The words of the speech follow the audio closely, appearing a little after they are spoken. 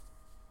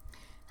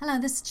Hello,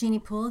 this is Jeannie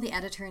Poole, the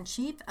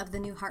Editor-in-Chief of the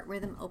New Heart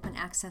Rhythm Open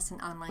Access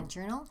and Online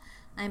Journal.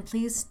 I am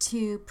pleased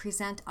to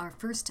present our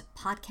first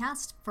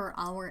podcast for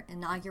our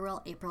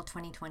inaugural April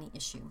 2020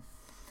 issue.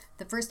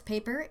 The first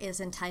paper is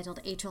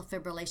entitled Atrial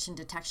Fibrillation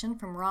Detection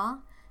from Raw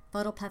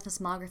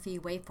Photoplethysmography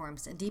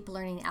Waveforms, a Deep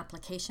Learning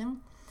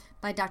Application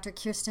by Dr.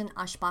 Kirsten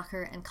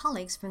Aschbacher and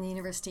colleagues from the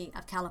University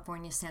of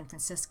California, San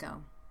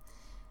Francisco.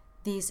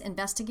 These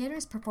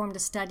investigators performed a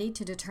study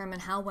to determine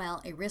how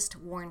well a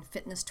wrist-worn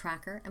fitness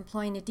tracker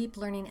employing a deep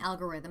learning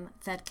algorithm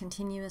fed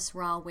continuous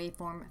raw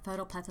waveform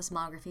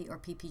photoplethysmography or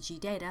PPG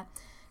data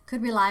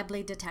could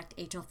reliably detect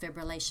atrial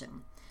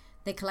fibrillation.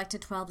 They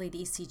collected 12-lead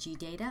ECG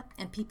data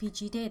and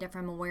PPG data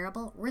from a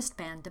wearable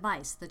wristband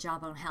device, the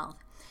Jawbone Health,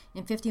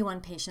 in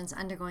 51 patients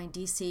undergoing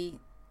DC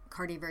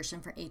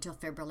cardioversion for atrial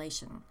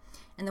fibrillation,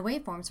 and the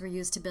waveforms were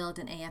used to build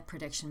an AF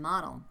prediction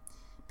model.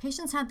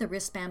 Patients had the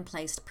wristband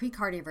placed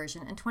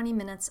pre-cardioversion, and 20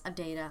 minutes of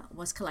data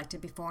was collected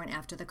before and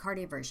after the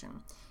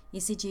cardioversion.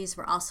 ECGs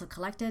were also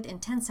collected in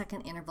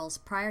 10-second intervals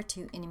prior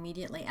to and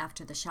immediately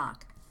after the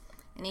shock.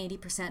 An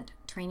 80%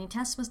 training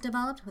test was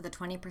developed with a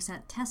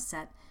 20% test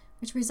set,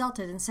 which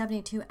resulted in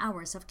 72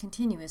 hours of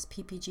continuous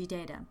PPG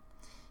data.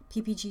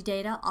 PPG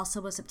data also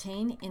was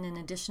obtained in an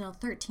additional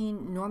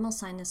 13 normal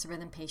sinus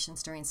rhythm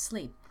patients during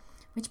sleep,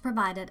 which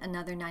provided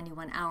another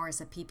 91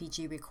 hours of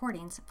PPG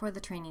recordings for the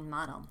training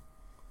model.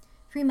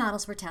 3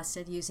 models were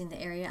tested using the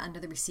area under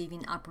the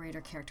receiving operator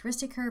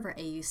characteristic curve, or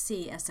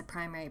AUC, as the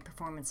primary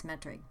performance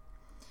metric.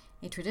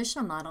 A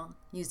traditional model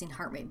using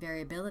heart rate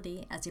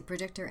variability as a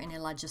predictor in a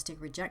logistic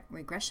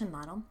regression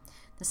model.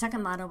 The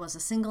second model was a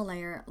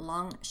single-layer,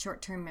 long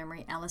short-term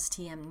memory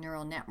LSTM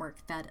neural network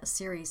fed a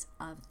series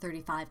of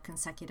 35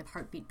 consecutive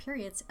heartbeat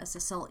periods as the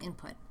sole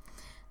input.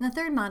 And the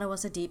third model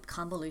was a deep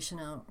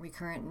convolutional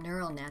recurrent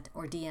neural net,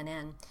 or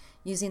DNN,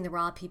 using the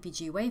raw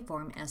PPG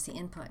waveform as the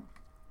input.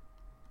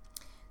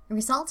 The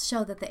results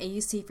show that the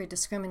AUC for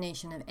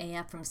discrimination of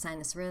AF from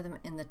sinus rhythm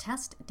in the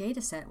test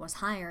dataset was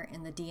higher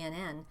in the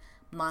DNN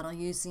model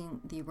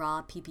using the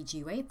raw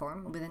PPG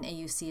waveform with an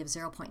AUC of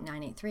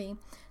 0.983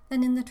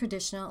 than in the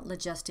traditional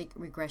logistic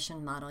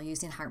regression model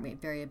using heart rate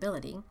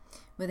variability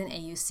with an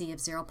AUC of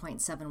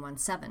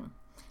 0.717.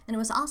 And it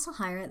was also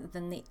higher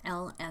than the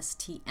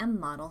LSTM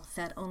model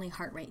fed only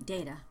heart rate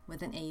data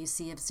with an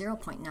AUC of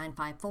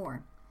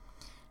 0.954.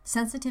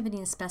 Sensitivity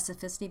and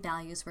specificity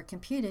values were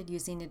computed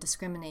using a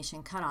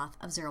discrimination cutoff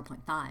of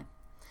 0.5.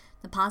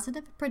 The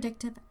positive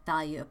predictive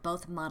value of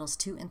both models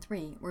 2 and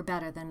 3 were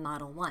better than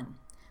model 1,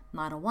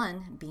 model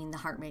 1 being the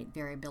heart rate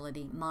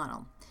variability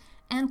model,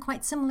 and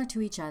quite similar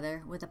to each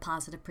other with a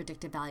positive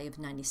predictive value of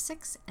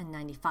 96 and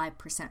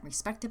 95%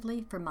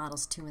 respectively for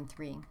models 2 and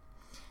 3.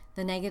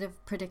 The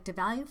negative predictive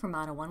value for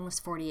model 1 was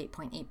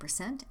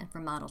 48.8%, and for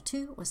model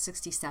 2 was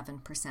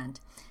 67%,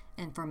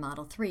 and for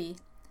model 3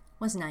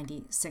 was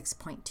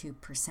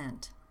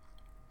 96.2%.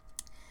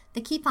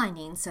 The key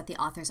findings that the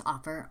authors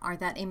offer are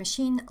that a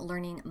machine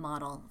learning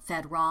model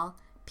fed raw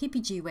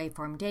PPG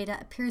waveform data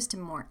appears to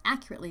more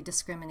accurately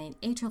discriminate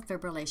atrial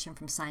fibrillation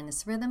from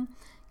sinus rhythm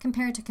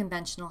compared to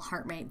conventional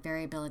heart rate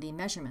variability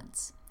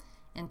measurements.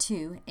 And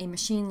 2, a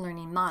machine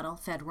learning model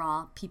fed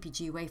raw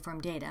PPG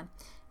waveform data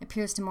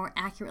appears to more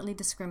accurately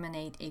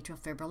discriminate atrial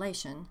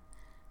fibrillation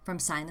from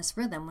sinus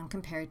rhythm when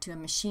compared to a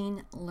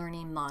machine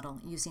learning model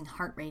using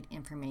heart rate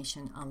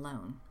information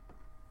alone.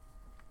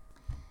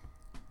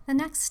 The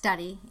next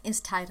study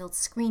is titled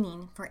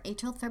Screening for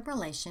Atrial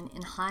Fibrillation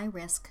in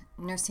High-Risk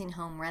Nursing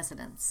Home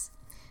Residents.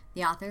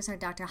 The authors are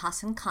Dr.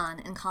 Hassan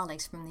Khan and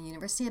colleagues from the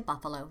University of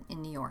Buffalo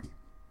in New York.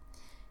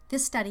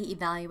 This study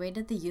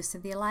evaluated the use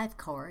of the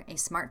AliveCor, a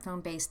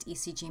smartphone-based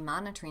ECG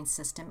monitoring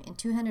system, in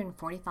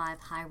 245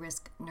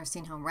 high-risk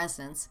nursing home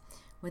residents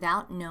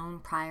without known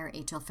prior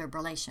atrial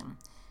fibrillation,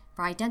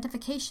 for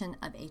identification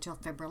of atrial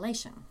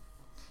fibrillation.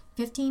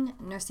 15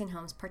 nursing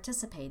homes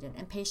participated,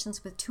 and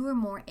patients with 2 or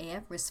more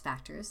AF risk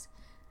factors,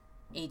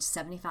 age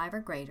 75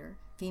 or greater,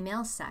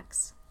 female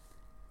sex,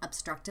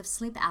 obstructive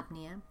sleep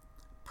apnea,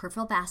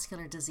 peripheral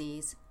vascular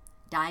disease,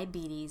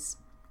 diabetes,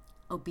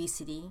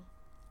 obesity,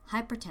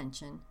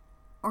 hypertension,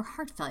 or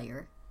heart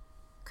failure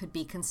could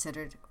be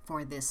considered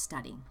for this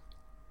study.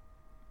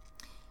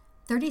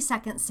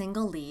 30-second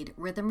single-lead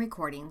rhythm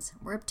recordings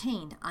were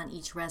obtained on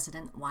each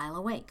resident while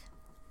awake,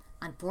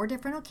 on 4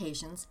 different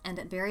occasions and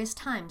at various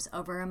times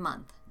over a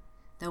month,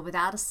 though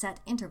without a set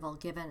interval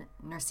given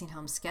nursing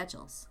home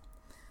schedules.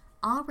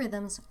 All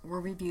rhythms were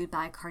reviewed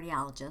by a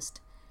cardiologist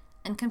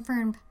and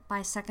confirmed by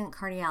a second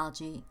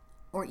cardiology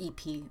or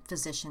EP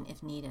physician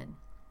if needed.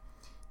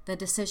 The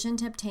decision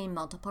to obtain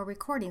multiple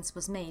recordings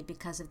was made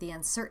because of the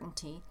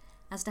uncertainty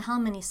as to how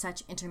many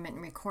such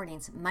intermittent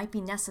recordings might be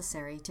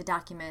necessary to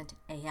document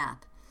AF,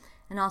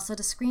 and also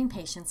to screen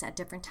patients at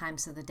different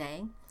times of the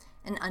day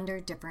and under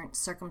different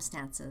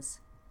circumstances.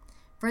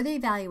 Further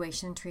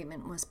evaluation and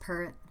treatment was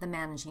per the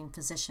managing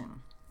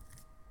physician.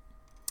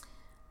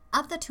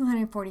 Of the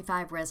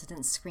 245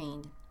 residents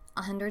screened,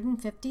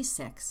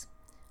 156,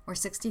 or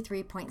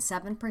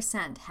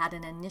 63.7%, had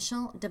an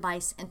initial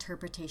device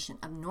interpretation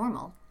of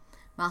normal,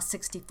 while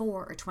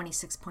 64 or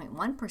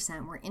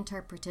 26.1% were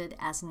interpreted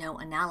as no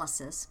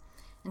analysis,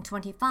 and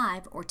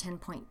 25 or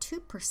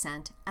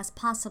 10.2% as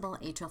possible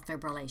atrial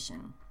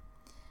fibrillation.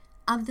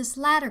 Of this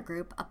latter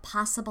group of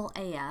possible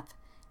AF,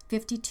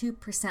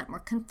 52% were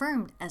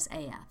confirmed as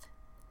AF.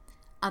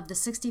 Of the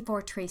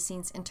 64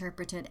 tracings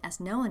interpreted as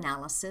no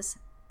analysis,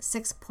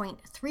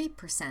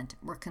 6.3%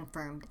 were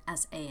confirmed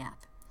as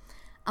AF.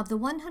 Of the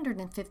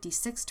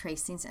 156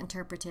 tracings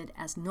interpreted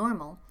as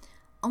normal,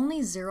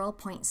 only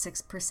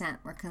 0.6%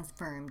 were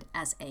confirmed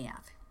as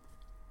AF.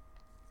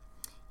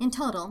 In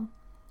total,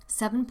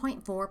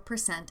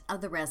 7.4%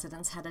 of the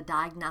residents had a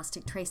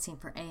diagnostic tracing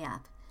for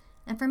AF,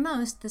 and for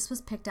most, this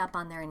was picked up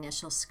on their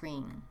initial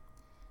screen.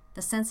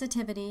 The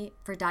sensitivity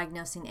for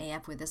diagnosing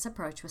AF with this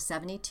approach was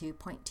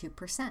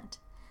 72.2%.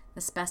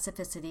 The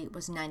specificity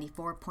was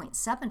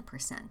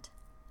 94.7%.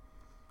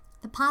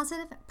 The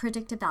positive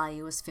predictive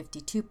value was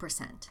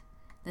 52%.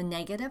 The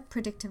negative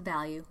predictive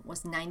value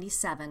was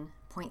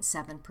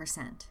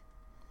 97.7%.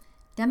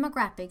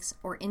 Demographics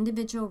or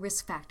individual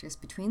risk factors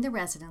between the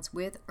residents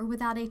with or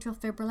without atrial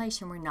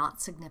fibrillation were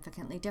not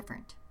significantly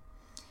different.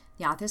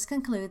 The authors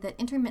conclude that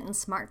intermittent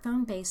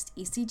smartphone-based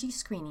ECG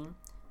screening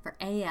for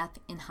AF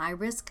in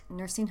high-risk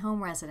nursing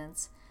home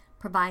residents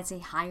provides a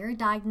higher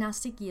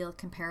diagnostic yield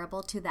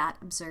comparable to that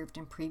observed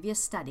in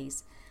previous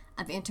studies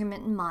of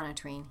intermittent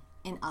monitoring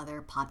in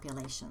other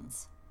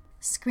populations.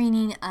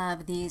 Screening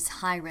of these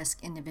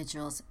high-risk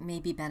individuals may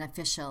be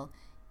beneficial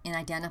in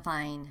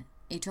identifying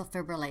atrial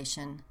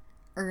fibrillation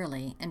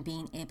early and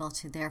being able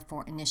to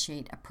therefore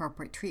initiate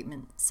appropriate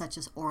treatment such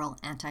as oral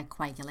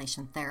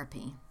anticoagulation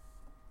therapy.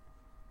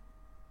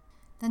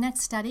 The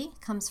next study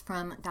comes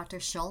from Dr.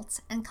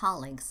 Schultz and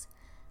colleagues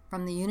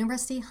from the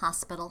University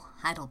Hospital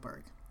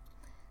Heidelberg.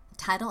 The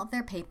title of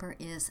their paper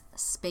is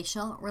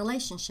Spatial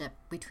Relationship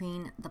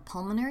Between the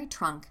Pulmonary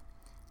Trunk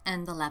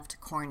and the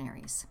Left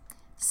Coronaries,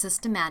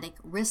 Systematic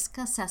Risk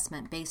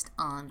Assessment Based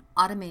on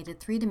Automated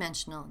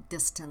Three-Dimensional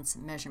Distance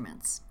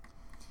Measurements.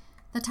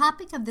 The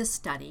topic of this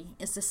study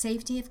is the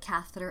safety of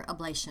catheter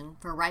ablation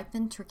for right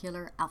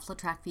ventricular outflow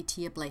tract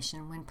VT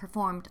ablation when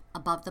performed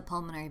above the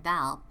pulmonary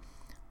valve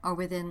or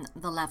within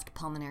the left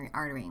pulmonary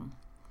artery.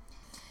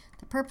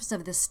 The purpose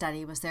of this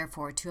study was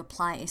therefore to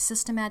apply a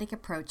systematic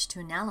approach to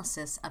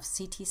analysis of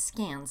CT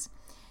scans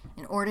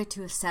in order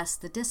to assess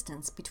the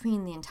distance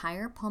between the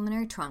entire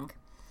pulmonary trunk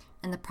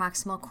and the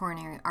proximal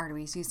coronary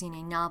arteries using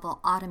a novel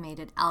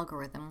automated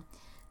algorithm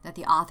that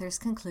the authors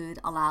conclude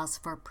allows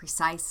for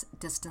precise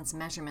distance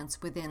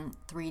measurements within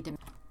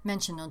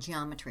three-dimensional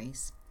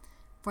geometries.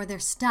 For their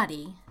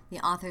study, the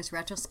authors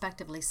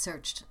retrospectively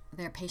searched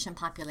their patient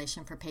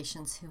population for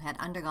patients who had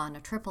undergone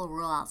a triple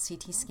rule-out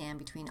CT scan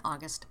between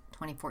August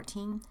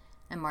 2014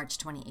 and March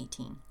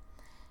 2018.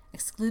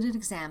 Excluded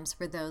exams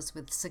were those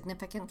with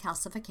significant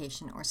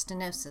calcification or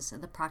stenosis of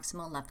the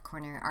proximal left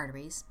coronary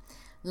arteries,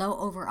 low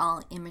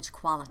overall image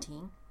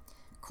quality,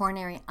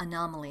 coronary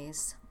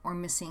anomalies, or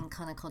missing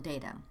clinical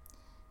data.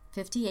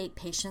 58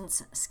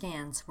 patients'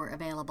 scans were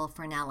available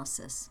for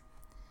analysis.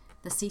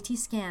 The CT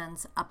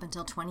scans up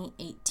until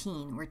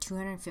 2018 were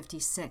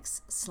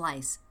 256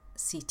 slice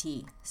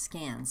CT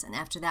scans, and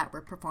after that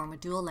were performed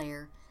with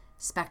dual-layer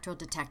spectral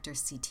detector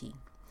CT.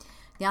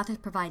 The authors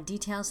provide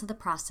details of the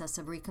process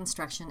of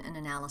reconstruction and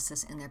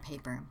analysis in their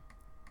paper.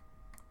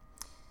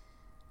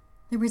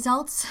 The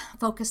results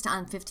focused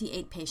on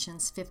 58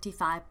 patients,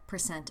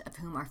 55% of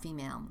whom are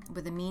female,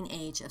 with a mean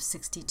age of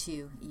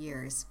 62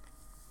 years.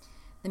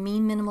 The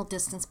mean minimal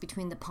distance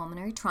between the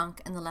pulmonary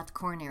trunk and the left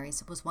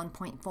coronaries was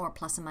 1.4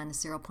 plus or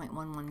minus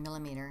 0.11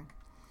 millimeter.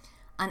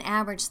 On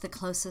average, the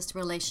closest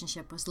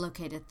relationship was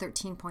located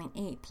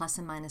 13.8 plus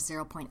or minus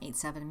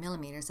 0.87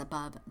 millimeters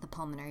above the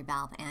pulmonary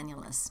valve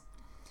annulus.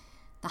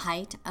 The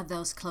height of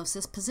those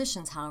closest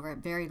positions, however,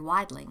 varied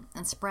widely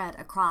and spread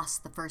across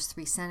the first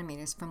 3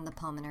 centimeters from the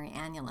pulmonary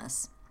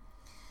annulus.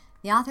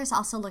 The authors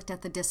also looked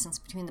at the distance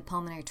between the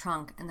pulmonary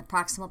trunk and the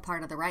proximal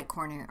part of the right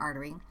coronary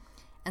artery,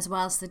 as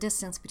well as the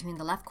distance between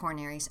the left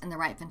coronaries and the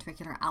right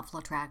ventricular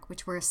outflow tract,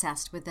 which were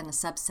assessed within a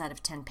subset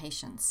of 10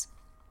 patients.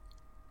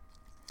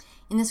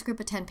 In this group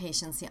of 10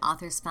 patients, the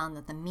authors found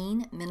that the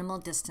mean minimal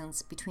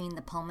distance between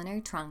the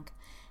pulmonary trunk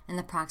and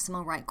the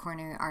proximal right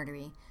coronary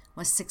artery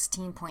was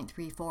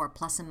 16.34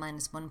 plus or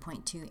minus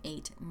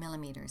 1.28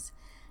 millimeters.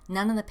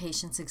 None of the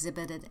patients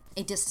exhibited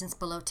a distance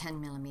below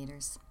 10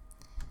 millimeters.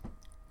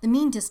 The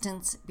mean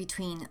distance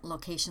between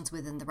locations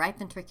within the right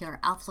ventricular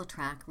outflow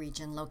tract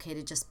region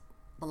located just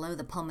below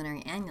the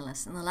pulmonary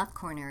annulus and the left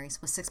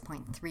coronaries was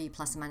 6.3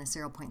 plus or minus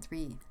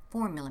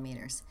 0.34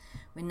 millimeters,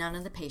 with none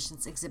of the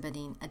patients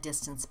exhibiting a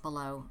distance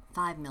below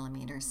 5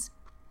 millimeters.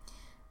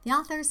 The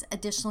authors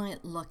additionally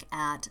look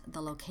at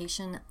the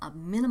location of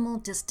minimal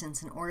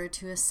distance in order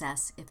to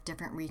assess if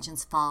different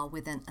regions fall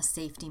within a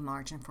safety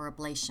margin for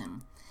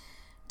ablation.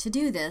 To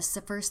do this,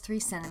 the first 3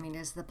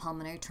 centimeters of the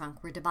pulmonary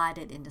trunk were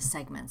divided into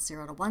segments,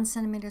 0 to 1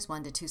 centimeters,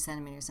 1 to 2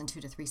 centimeters, and 2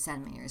 to 3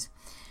 centimeters.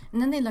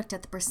 And then they looked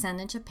at the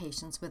percentage of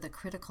patients with a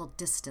critical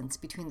distance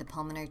between the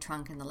pulmonary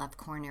trunk and the left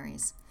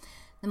coronaries.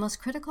 The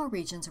most critical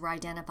regions were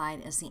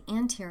identified as the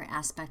anterior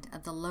aspect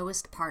of the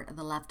lowest part of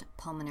the left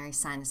pulmonary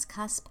sinus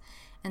cusp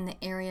and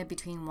the area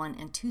between 1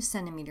 and 2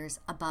 centimeters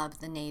above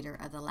the nadir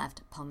of the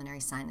left pulmonary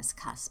sinus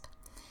cusp.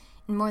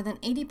 In more than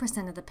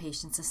 80% of the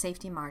patients, a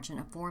safety margin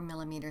of 4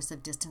 millimeters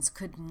of distance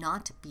could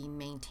not be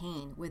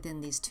maintained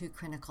within these two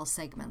critical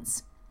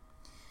segments.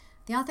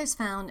 The authors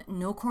found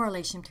no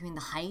correlation between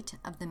the height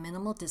of the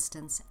minimal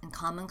distance and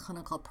common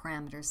clinical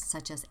parameters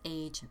such as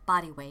age,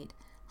 body weight,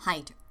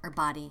 height, or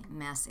body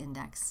mass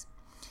index.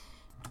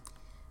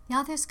 The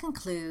authors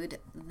conclude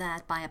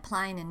that by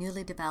applying a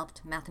newly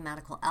developed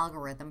mathematical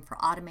algorithm for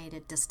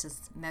automated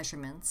distance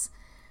measurements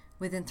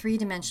within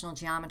three-dimensional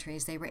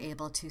geometries, they were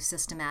able to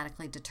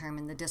systematically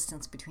determine the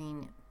distance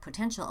between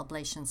potential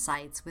ablation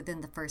sites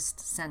within the first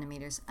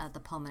centimeters of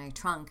the pulmonary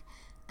trunk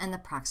and the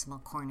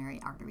proximal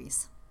coronary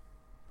arteries.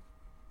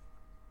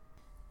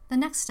 The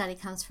next study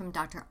comes from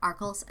Dr.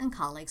 Arkels and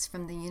colleagues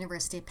from the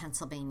University of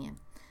Pennsylvania.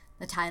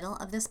 The title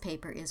of this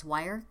paper is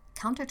Wire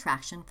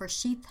Countertraction for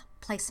Sheath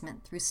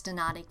Placement Through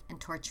Stenotic and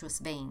Tortuous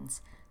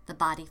Veins, the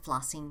Body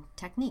Flossing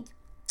Technique.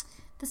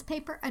 This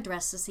paper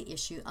addresses the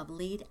issue of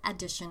lead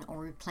addition or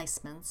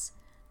replacements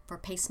for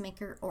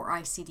pacemaker or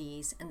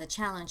ICDs and the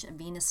challenge of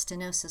venous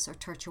stenosis or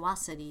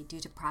tortuosity due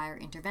to prior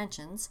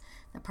interventions,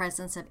 the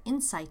presence of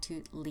in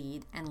situ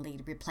lead and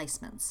lead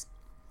replacements.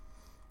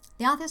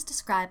 The authors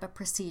describe a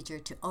procedure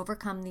to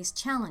overcome these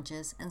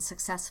challenges and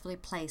successfully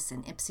place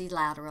an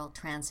ipsilateral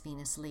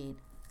transvenous lead.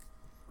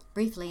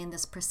 Briefly, in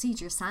this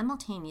procedure,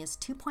 simultaneous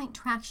two-point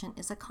traction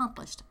is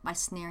accomplished by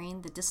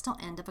snaring the distal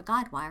end of a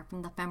guide wire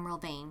from the femoral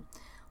vein,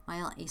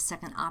 while a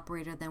second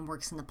operator then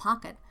works in the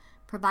pocket,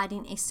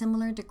 providing a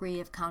similar degree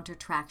of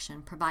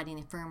counter-traction, providing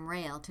a firm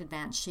rail to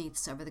advance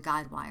sheaths over the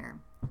guide wire.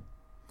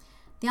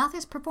 The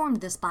authors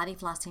performed this body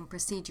flossing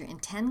procedure in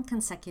 10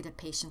 consecutive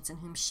patients in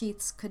whom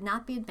sheaths could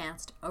not be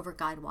advanced over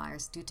guide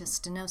wires due to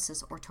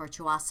stenosis or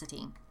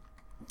tortuosity.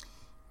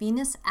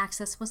 Venous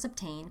access was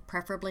obtained,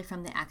 preferably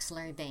from the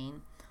axillary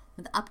vein,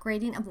 with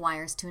upgrading of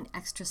wires to an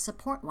extra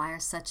support wire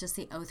such as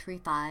the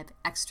 035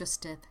 extra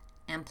stiff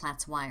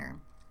Amplatz wire.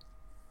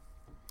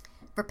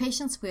 For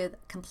patients with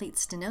complete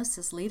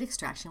stenosis, lead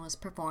extraction was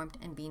performed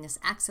and venous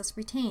access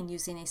retained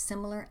using a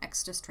similar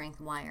extra strength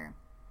wire.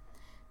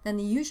 Then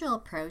the usual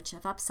approach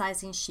of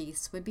upsizing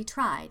sheaths would be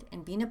tried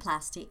and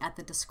venoplasty at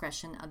the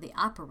discretion of the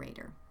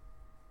operator.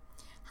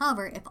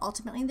 However, if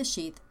ultimately the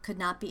sheath could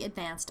not be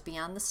advanced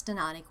beyond the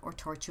stenotic or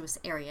tortuous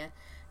area,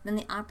 then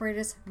the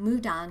operators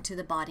moved on to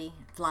the body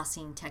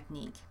flossing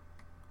technique.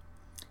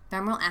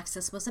 Femoral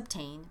access was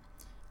obtained,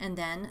 and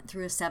then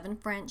through a 7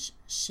 French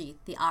sheath,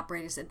 the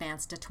operators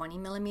advanced a 20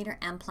 mm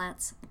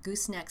Amplatz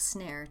gooseneck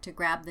snare to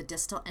grab the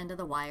distal end of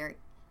the wire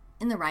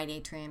in the right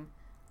atrium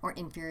or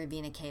inferior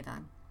vena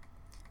cava.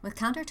 With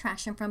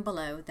counter-traction from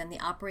below, then the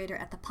operator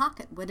at the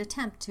pocket would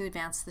attempt to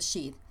advance the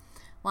sheath,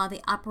 while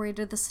the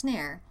operator of the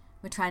snare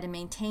would try to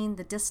maintain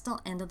the distal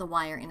end of the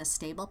wire in a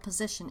stable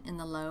position in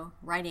the low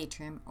right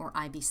atrium or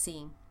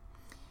IVC.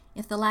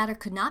 If the latter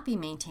could not be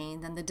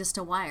maintained, then the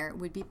distal wire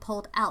would be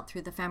pulled out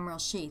through the femoral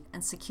sheath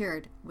and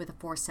secured with a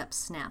forceps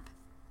snap.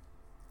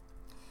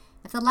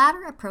 If the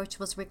latter approach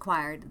was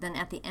required, then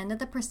at the end of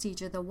the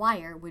procedure the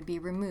wire would be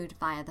removed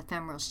via the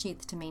femoral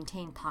sheath to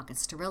maintain pocket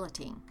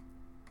sterility.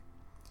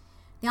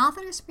 The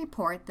authors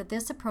report that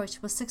this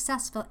approach was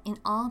successful in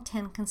all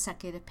 10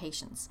 consecutive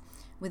patients,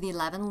 with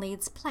 11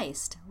 leads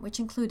placed, which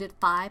included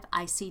 5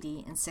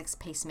 ICD and 6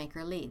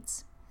 pacemaker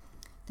leads.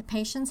 The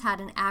patients had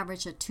an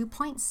average of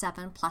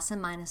 2.7 plus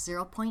and minus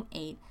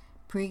 0.8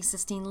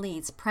 pre-existing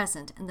leads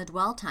present, and the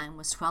dwell time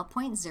was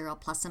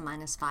 12.0 plus and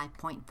minus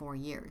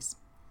 5.4 years.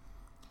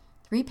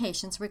 3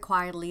 patients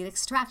required lead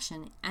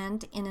extraction,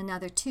 and in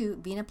another 2,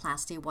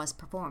 venoplasty was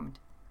performed.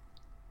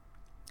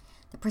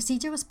 The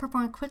procedure was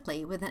performed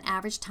quickly, with an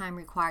average time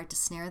required to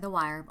snare the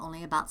wire of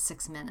only about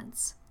 6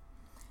 minutes.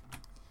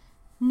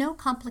 No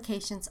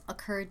complications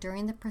occurred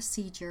during the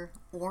procedure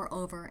or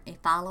over a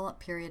follow-up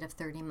period of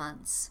 30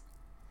 months.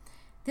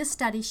 This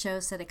study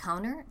shows that a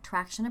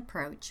counter-traction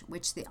approach,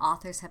 which the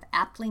authors have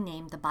aptly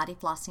named the body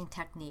flossing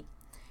technique,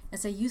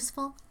 is a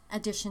useful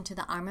addition to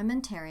the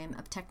armamentarium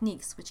of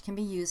techniques which can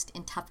be used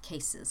in tough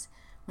cases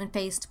when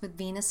faced with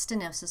venous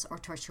stenosis or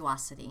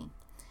tortuosity.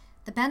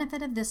 The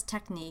benefit of this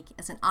technique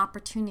is an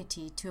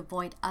opportunity to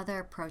avoid other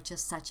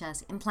approaches such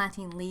as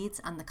implanting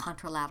leads on the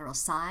contralateral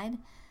side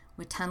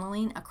with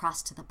tunneling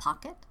across to the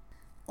pocket,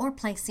 or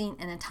placing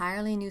an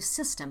entirely new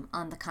system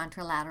on the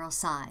contralateral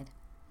side.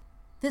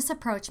 This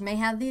approach may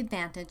have the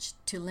advantage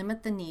to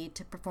limit the need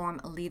to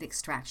perform a lead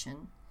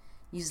extraction,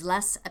 use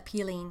less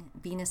appealing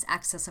venous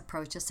access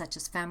approaches such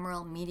as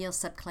femoral medial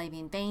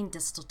subclavian vein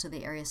distal to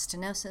the area of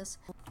stenosis,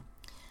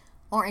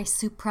 or a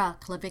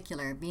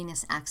supraclavicular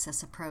venous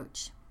access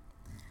approach.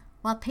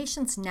 While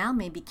patients now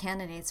may be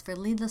candidates for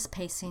leadless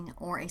pacing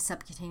or a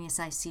subcutaneous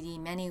ICD,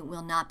 many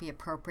will not be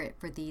appropriate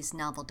for these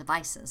novel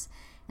devices,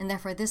 and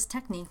therefore this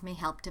technique may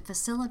help to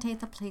facilitate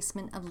the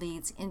placement of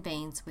leads in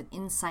veins with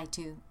in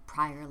situ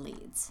prior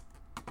leads.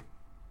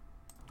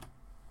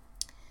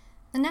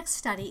 The next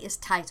study is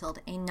titled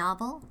A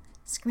Novel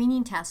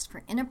screening test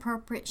for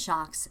inappropriate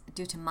shocks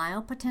due to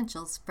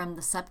myopotentials from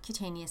the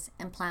subcutaneous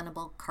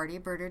implantable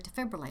cardioverter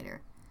defibrillator.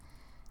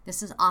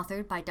 This is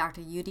authored by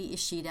Dr. Yuji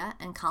Ishida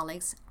and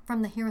colleagues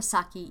from the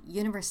Hirosaki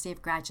University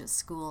of Graduate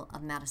School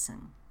of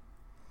Medicine.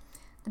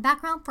 The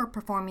background for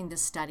performing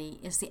this study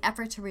is the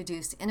effort to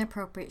reduce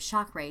inappropriate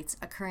shock rates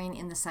occurring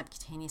in the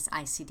subcutaneous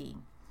ICD.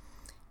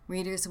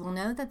 Readers will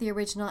know that the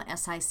original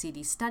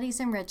SICD studies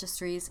and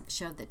registries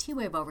showed that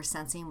T-wave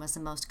oversensing was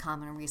the most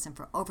common reason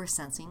for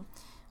oversensing,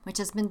 which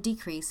has been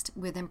decreased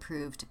with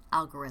improved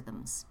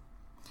algorithms.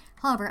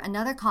 However,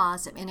 another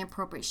cause of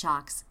inappropriate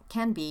shocks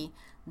can be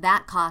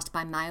that caused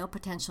by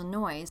myopotential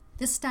noise.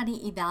 This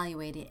study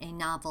evaluated a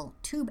novel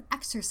tube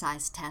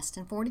exercise test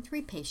in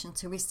 43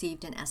 patients who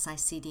received an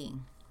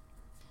SICD.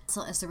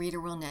 Also, as the reader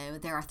will know,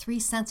 there are 3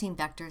 sensing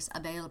vectors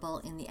available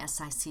in the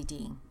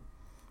SICD.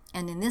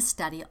 And in this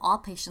study, all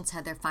patients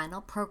had their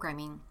final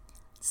programming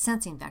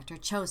sensing vector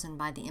chosen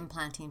by the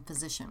implanting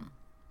physician.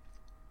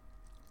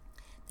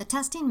 The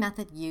testing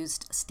method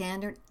used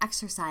standard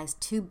exercise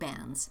tube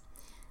bands.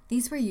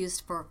 These were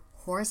used for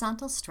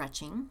horizontal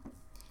stretching,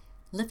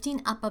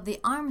 lifting up of the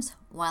arms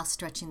while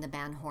stretching the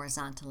band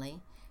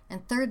horizontally,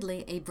 and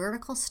thirdly, a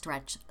vertical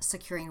stretch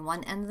securing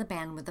one end of the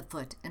band with the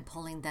foot and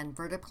pulling then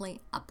vertically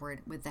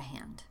upward with the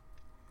hand.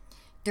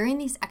 During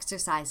these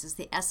exercises,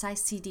 the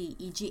SICD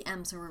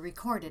EGMs were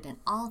recorded in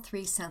all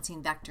 3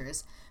 sensing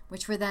vectors,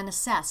 which were then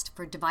assessed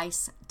for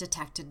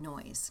device-detected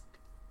noise.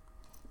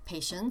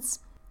 Patients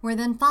were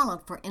then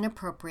followed for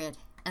inappropriate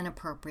and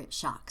appropriate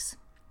shocks.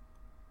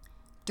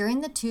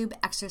 During the tube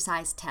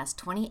exercise test,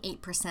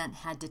 28%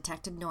 had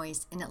detected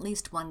noise in at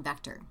least one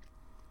vector.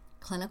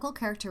 Clinical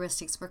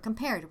characteristics were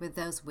compared with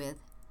those with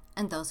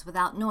and those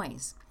without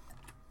noise,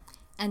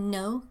 and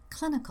no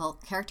clinical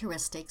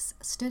characteristics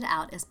stood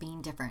out as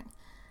being different.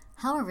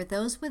 However,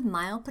 those with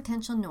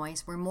myopotential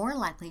noise were more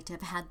likely to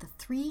have had the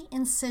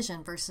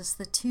 3-incision versus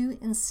the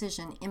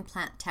 2-incision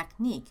implant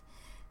technique,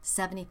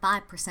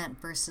 75%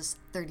 versus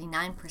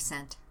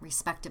 39%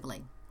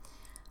 respectively.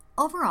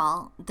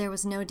 Overall, there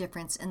was no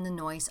difference in the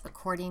noise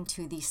according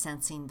to the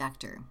sensing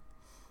vector.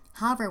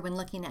 However, when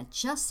looking at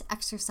just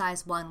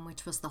exercise 1,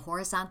 which was the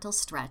horizontal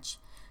stretch,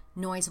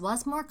 noise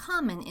was more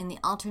common in the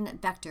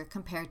alternate vector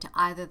compared to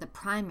either the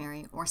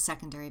primary or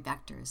secondary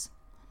vectors.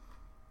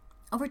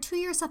 Over 2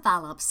 years of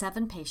follow-up,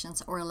 7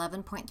 patients, or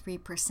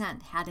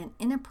 11.3%, had an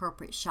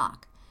inappropriate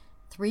shock,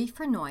 3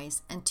 for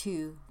noise and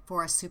 2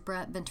 for a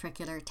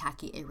supraventricular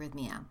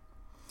tachyarrhythmia.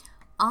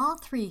 All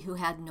 3 who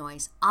had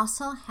noise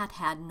also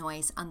had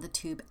noise on the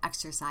tube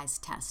exercise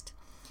test,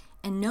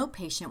 and no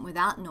patient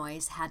without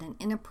noise had an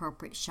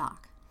inappropriate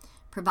shock,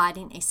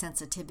 providing a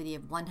sensitivity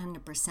of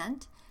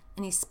 100%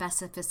 and a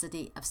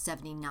specificity of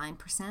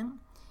 79%,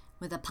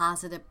 with a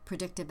positive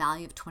predictive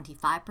value of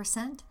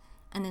 25%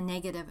 and a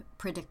negative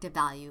predictive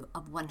value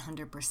of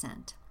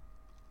 100%.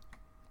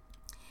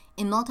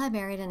 In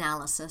multivariate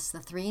analysis, the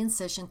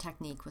 3-incision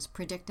technique was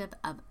predictive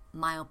of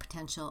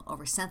myopotential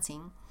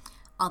oversensing,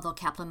 although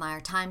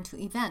Kaplan-Meier time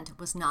to event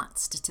was not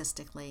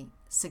statistically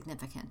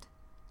significant.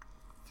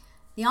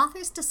 The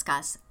authors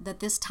discuss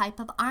that this type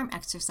of arm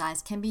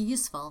exercise can be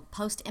useful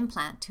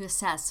post-implant to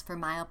assess for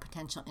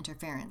myopotential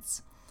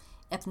interference.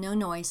 If no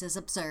noise is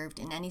observed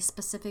in any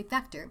specific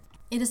vector,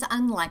 it is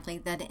unlikely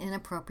that an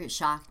inappropriate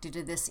shock due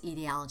to this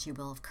etiology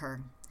will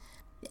occur.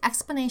 The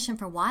explanation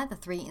for why the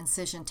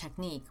 3-incision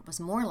technique was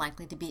more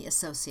likely to be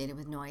associated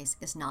with noise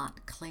is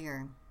not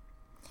clear.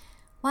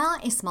 While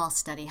a small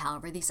study,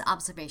 however, these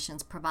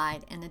observations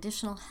provide an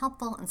additional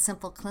helpful and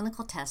simple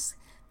clinical test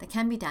that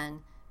can be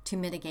done to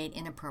mitigate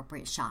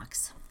inappropriate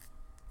shocks.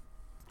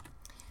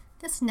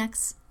 This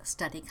next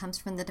study comes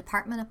from the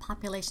Department of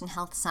Population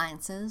Health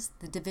Sciences,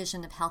 the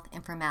Division of Health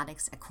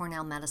Informatics at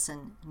Cornell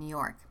Medicine, New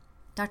York.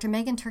 Dr.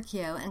 Megan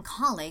Turchio and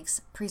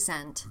colleagues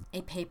present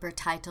a paper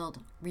titled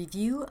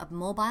Review of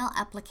Mobile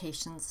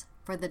Applications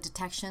for the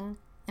Detection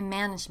and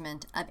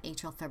Management of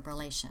Atrial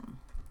Fibrillation.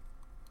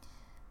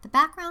 The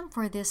background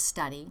for this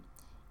study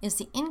is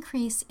the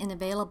increase in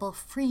available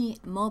free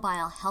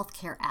mobile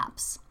healthcare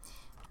apps.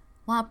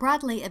 While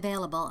broadly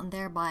available and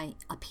thereby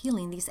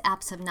appealing, these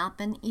apps have not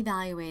been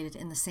evaluated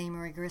in the same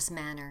rigorous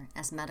manner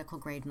as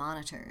medical-grade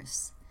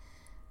monitors.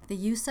 The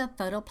use of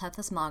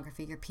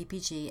photoplethysmography, or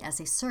PPG, as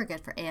a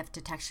surrogate for AF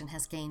detection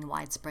has gained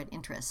widespread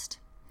interest.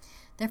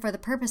 Therefore, the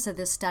purpose of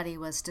this study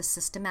was to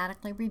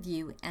systematically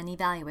review and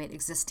evaluate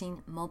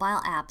existing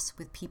mobile apps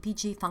with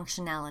PPG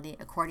functionality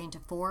according to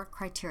 4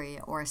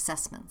 criteria or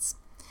assessments.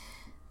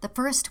 The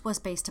first was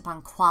based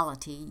upon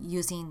quality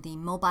using the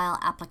Mobile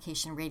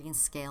Application Rating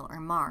Scale, or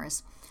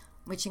MARS,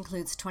 which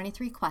includes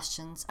 23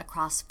 questions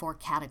across 4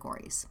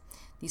 categories.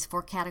 These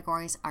 4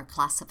 categories are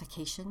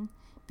classification,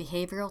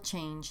 behavioral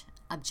change,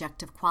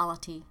 objective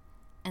quality,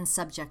 and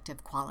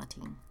subjective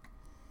quality.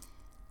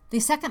 The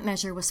second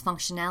measure was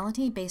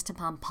functionality based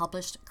upon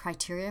published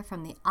criteria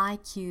from the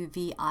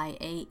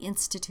IQVIA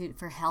Institute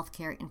for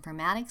Healthcare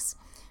Informatics,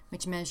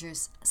 which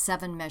measures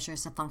 7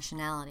 measures of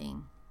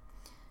functionality.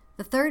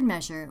 The third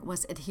measure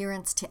was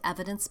adherence to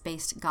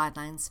evidence-based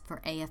guidelines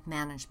for AF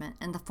management,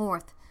 and the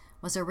fourth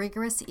was a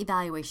rigorous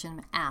evaluation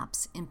of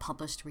apps in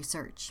published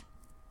research.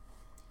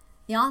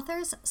 The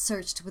authors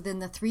searched within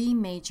the 3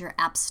 major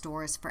app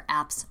stores for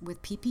apps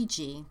with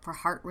PPG for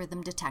heart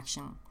rhythm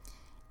detection,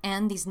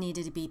 and these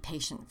needed to be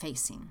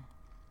patient-facing.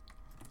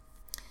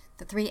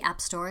 The 3 app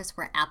stores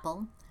were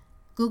Apple,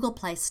 Google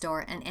Play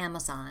Store, and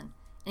Amazon,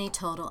 and a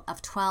total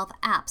of 12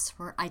 apps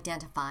were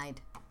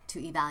identified to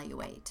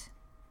evaluate.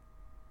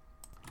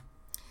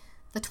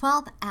 The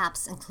 12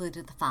 apps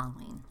included the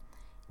following: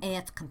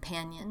 AF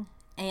Companion,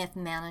 AF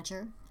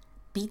Manager,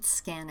 Beat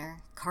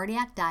Scanner,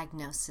 Cardiac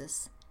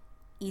Diagnosis,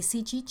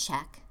 ECG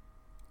Check,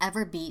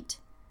 Everbeat,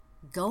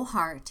 Go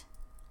Heart,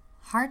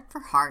 Heart for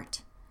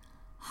Heart,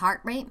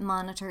 Heart Rate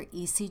Monitor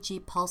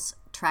ECG Pulse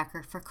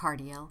Tracker for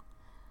Cardio,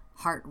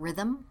 Heart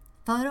Rhythm,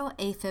 Photo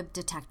AFib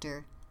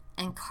Detector,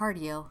 and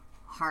Cardio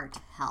Heart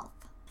Health.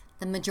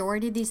 The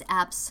majority of these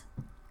apps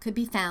could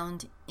be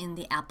found in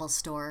the Apple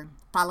Store,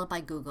 followed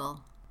by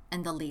Google,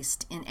 and the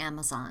least in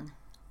Amazon.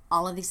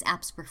 All of these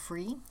apps were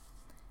free,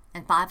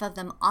 and 5 of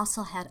them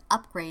also had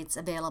upgrades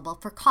available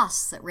for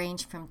costs that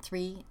range from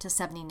 $3 to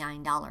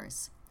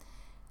 $79.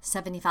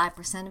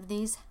 75% of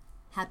these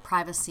had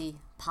privacy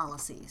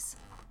policies.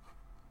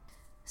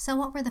 So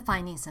what were the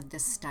findings of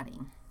this study?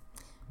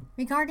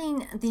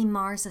 Regarding the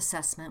MARS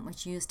assessment,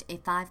 which used a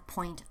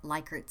 5-point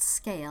Likert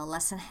scale,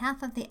 less than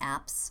half of the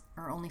apps,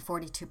 or only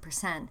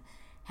 42%,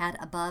 had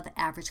above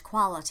average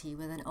quality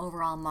with an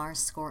overall MARS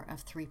score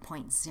of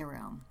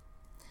 3.0.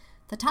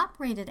 The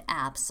top-rated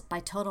apps by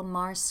total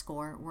MARS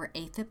score were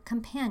AFib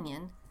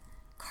Companion,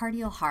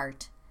 Cardio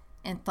Heart,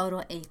 and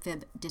Photo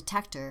AFib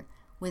Detector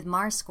with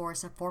MARS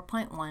scores of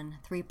 4.1,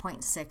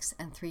 3.6,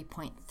 and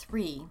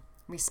 3.3,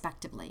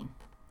 respectively.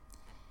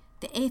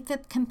 The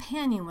AFib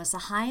Companion was the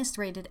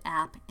highest-rated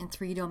app in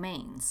 3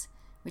 domains,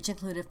 which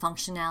included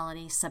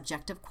functionality,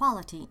 subjective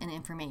quality, and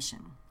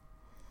information.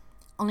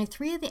 Only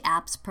 3 of the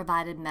apps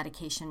provided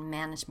medication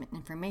management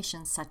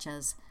information, such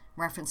as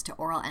reference to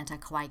oral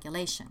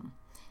anticoagulation.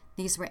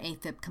 These were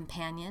AFib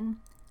Companion,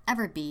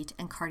 Everbeat,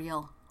 and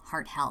Cardio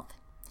Heart Health.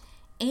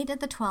 8 of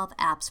the 12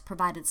 apps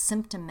provided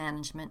symptom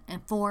management,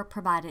 and 4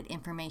 provided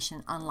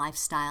information on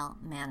lifestyle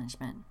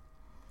management.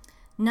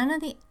 None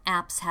of the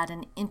apps had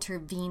an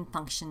intervene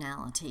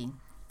functionality,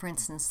 for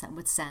instance, that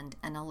would send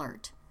an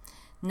alert.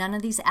 None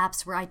of these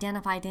apps were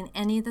identified in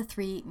any of the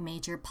 3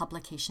 major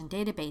publication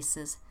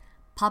databases,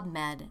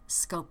 PubMed,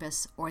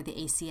 Scopus, or the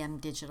ACM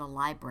Digital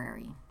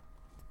Library.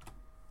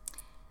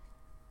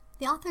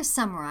 The authors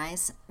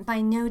summarize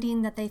by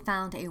noting that they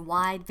found a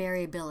wide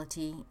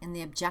variability in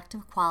the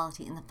objective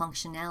quality and the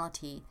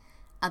functionality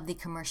of the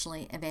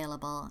commercially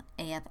available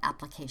AF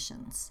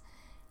applications,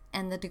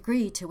 and the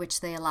degree to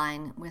which they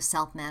align with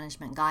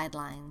self-management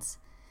guidelines.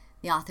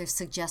 The authors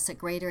suggest that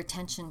greater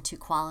attention to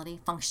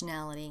quality,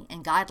 functionality,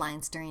 and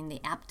guidelines during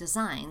the app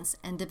designs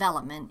and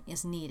development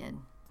is needed.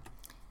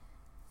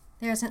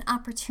 There is an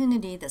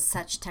opportunity that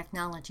such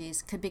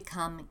technologies could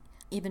become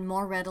even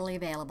more readily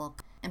available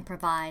and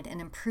provide an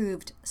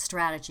improved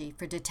strategy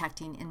for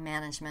detecting and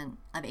management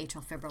of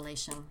atrial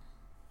fibrillation.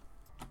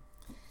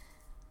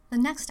 The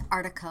next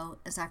article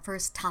is our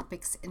first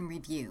topics in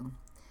review.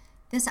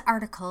 This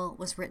article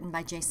was written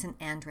by Jason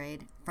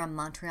Andrade from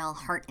Montreal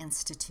Heart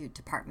Institute,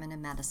 Department of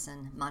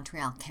Medicine,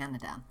 Montreal,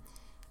 Canada,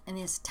 and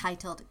is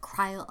titled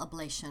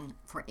Cryoablation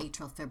for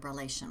Atrial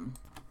Fibrillation.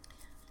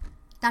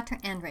 Dr.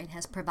 Andrade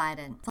has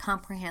provided a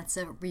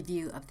comprehensive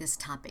review of this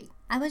topic.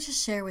 I will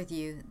just share with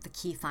you the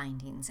key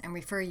findings and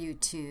refer you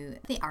to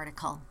the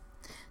article.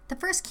 The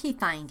first key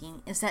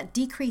finding is that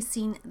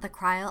decreasing the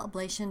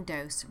cryoablation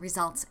dose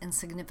results in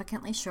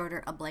significantly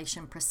shorter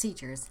ablation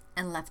procedures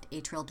and left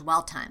atrial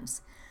dwell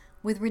times,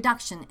 with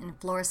reduction in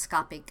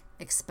fluoroscopic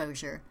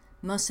exposure,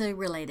 mostly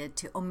related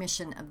to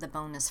omission of the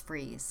bonus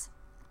freeze.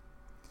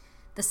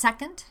 The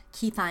second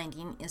key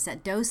finding is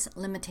that dose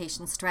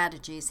limitation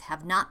strategies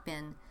have not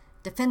been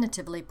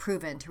definitively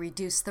proven to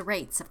reduce the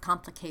rates of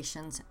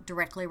complications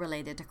directly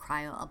related to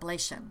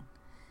cryoablation.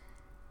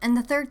 And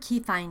the third key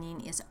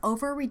finding is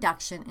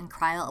over-reduction in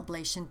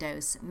cryoablation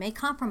dose may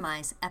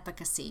compromise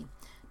efficacy,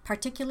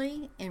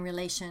 particularly in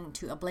relation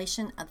to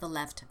ablation of the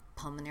left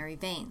pulmonary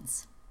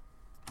veins.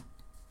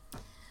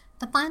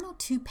 The final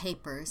 2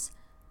 papers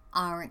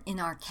are in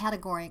our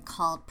category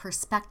called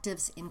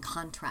Perspectives in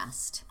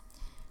Contrast.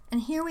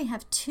 And here we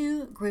have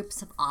 2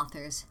 groups of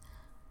authors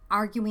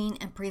arguing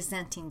and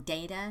presenting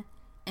data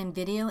and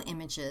video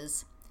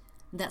images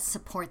that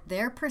support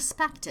their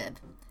perspective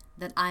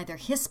that either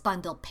His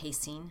bundle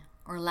pacing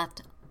or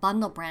left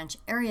bundle branch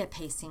area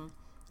pacing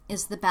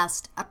is the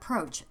best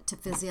approach to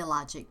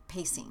physiologic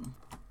pacing.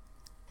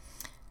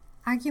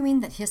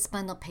 Arguing that His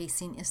bundle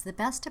pacing is the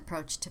best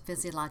approach to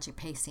physiologic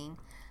pacing,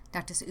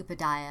 Drs.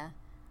 Upadhyaya,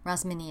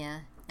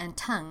 Rosmania, and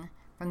Tung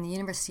from the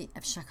University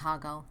of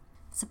Chicago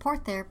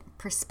support their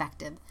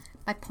perspective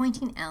by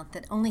pointing out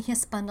that only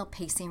His bundle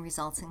pacing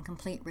results in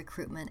complete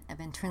recruitment of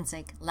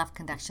intrinsic left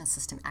conduction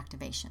system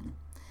activation.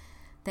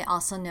 They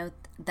also note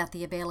that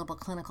the available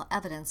clinical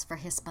evidence for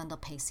His bundle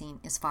pacing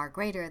is far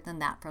greater than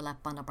that for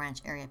left bundle branch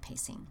area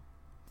pacing.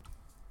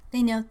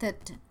 They note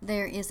that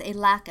there is a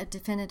lack of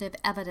definitive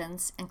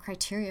evidence and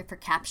criteria for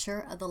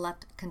capture of the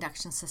left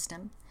conduction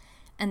system,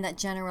 and that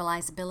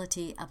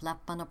generalizability of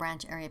left bundle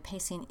branch area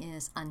pacing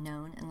is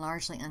unknown and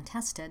largely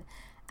untested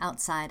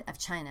outside of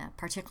China,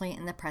 particularly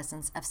in the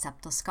presence of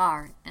septal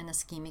scar and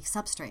ischemic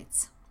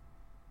substrates.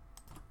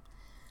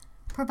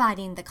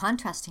 Providing the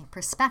contrasting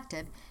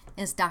perspective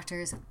is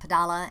Drs.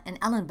 Padala and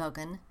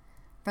Ellenbogen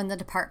from the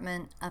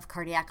Department of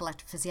Cardiac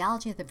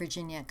Electrophysiology at the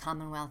Virginia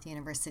Commonwealth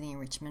University in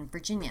Richmond,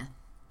 Virginia.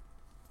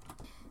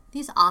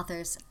 These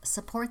authors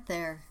support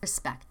their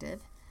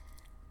perspective,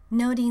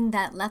 noting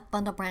that left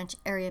bundle branch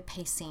area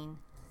pacing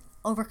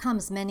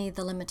overcomes many of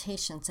the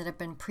limitations that have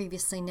been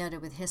previously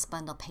noted with His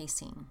bundle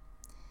pacing.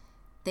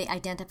 They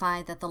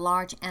identify that the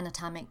large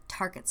anatomic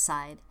target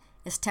side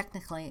is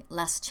technically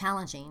less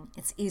challenging,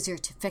 it's easier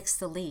to fix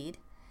the lead,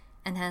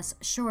 and has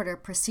shorter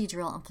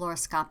procedural and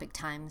fluoroscopic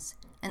times,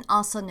 and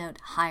also note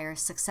higher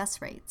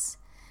success rates.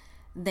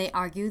 They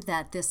argue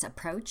that this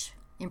approach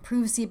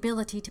improves the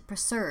ability to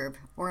preserve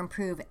or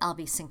improve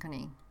LV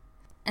synchrony.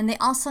 And they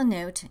also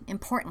note,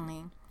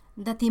 importantly,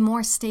 that the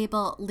more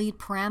stable lead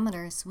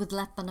parameters with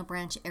left bundle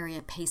branch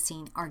area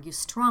pacing argue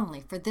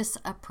strongly for this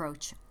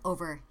approach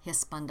over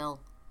His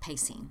bundle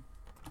pacing.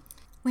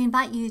 We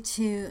invite you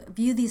to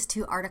view these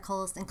two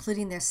articles,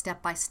 including their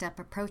step-by-step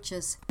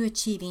approaches to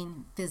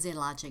achieving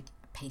physiologic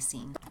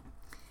pacing.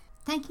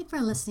 Thank you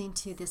for listening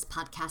to this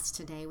podcast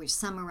today, which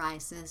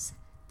summarizes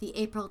the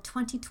April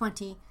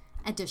 2020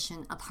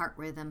 edition of Heart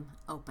Rhythm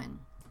Open.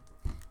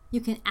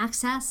 You can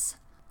access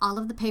all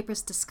of the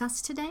papers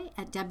discussed today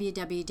at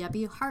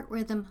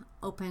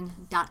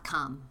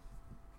www.heartrhythmopen.com.